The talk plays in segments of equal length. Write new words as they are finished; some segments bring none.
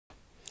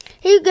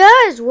Hey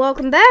guys,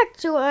 welcome back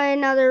to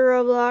another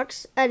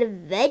Roblox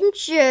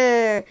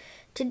adventure.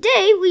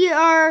 Today we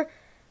are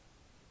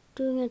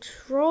doing a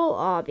troll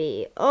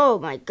obby. Oh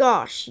my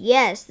gosh,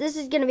 yes, this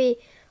is gonna be,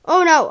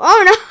 oh no,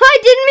 I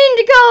didn't mean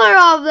to color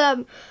all of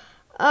them.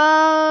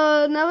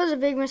 That was a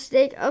big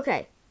mistake.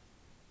 Okay,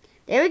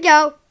 there we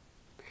go.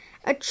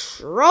 A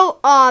troll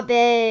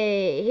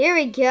obby, here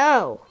we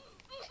go.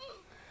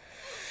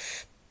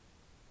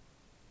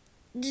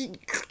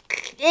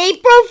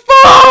 April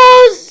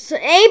Fools!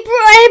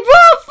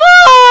 April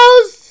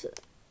Fools!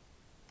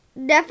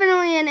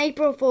 Definitely an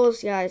April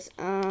Fools, guys.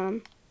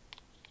 Get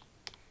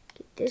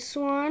this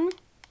one.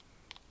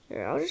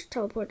 Here, I'll just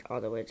teleport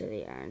all the way to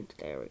the end.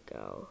 There we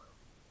go.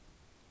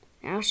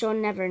 Now she'll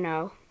never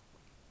know.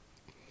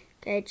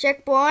 Okay,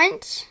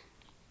 checkpoint.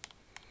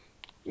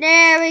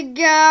 There we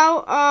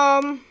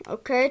go.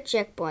 Okay,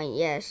 checkpoint,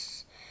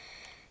 yes.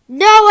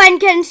 No one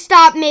can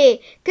stop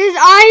me, because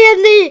I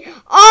am the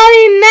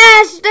Obby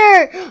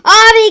Master,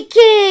 Obby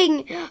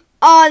King,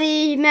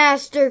 Obby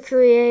Master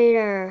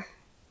Creator.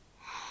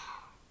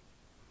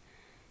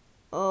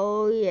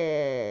 Oh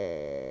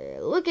yeah,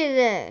 look at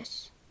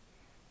this.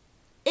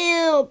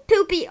 Ew,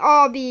 poopy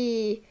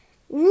Obby.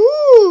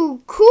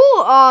 Woo,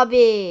 cool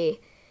Obby.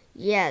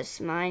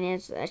 Yes, mine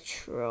is a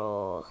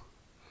troll.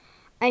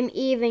 I'm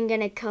even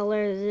gonna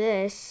color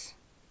this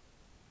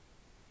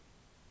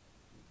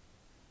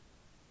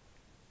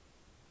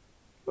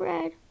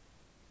red.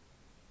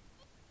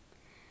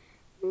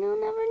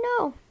 You'll never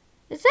know.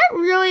 Is that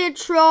really a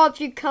troll if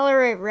you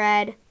color it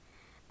red?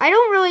 I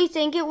don't really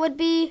think it would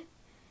be.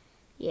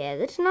 Yeah,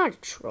 that's not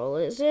a troll,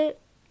 is it?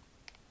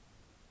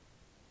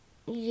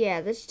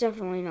 Yeah, that's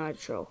definitely not a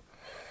troll.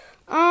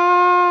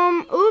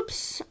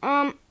 Oops.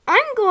 I'm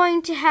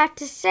going to have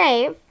to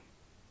save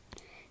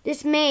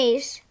this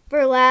maze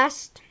for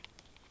last.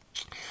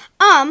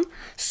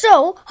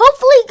 So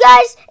hopefully you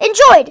guys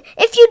enjoyed.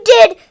 If you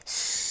did,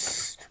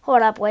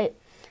 hold up, wait.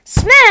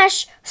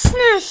 Smash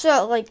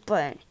that like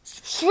button.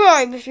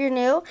 Subscribe if you're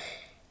new.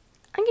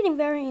 I'm getting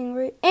very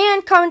angry.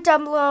 And comment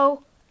down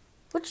below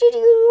what you do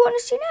want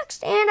to see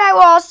next. And I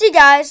will see you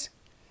guys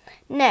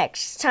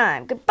next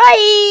time.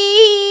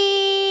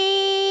 Goodbye.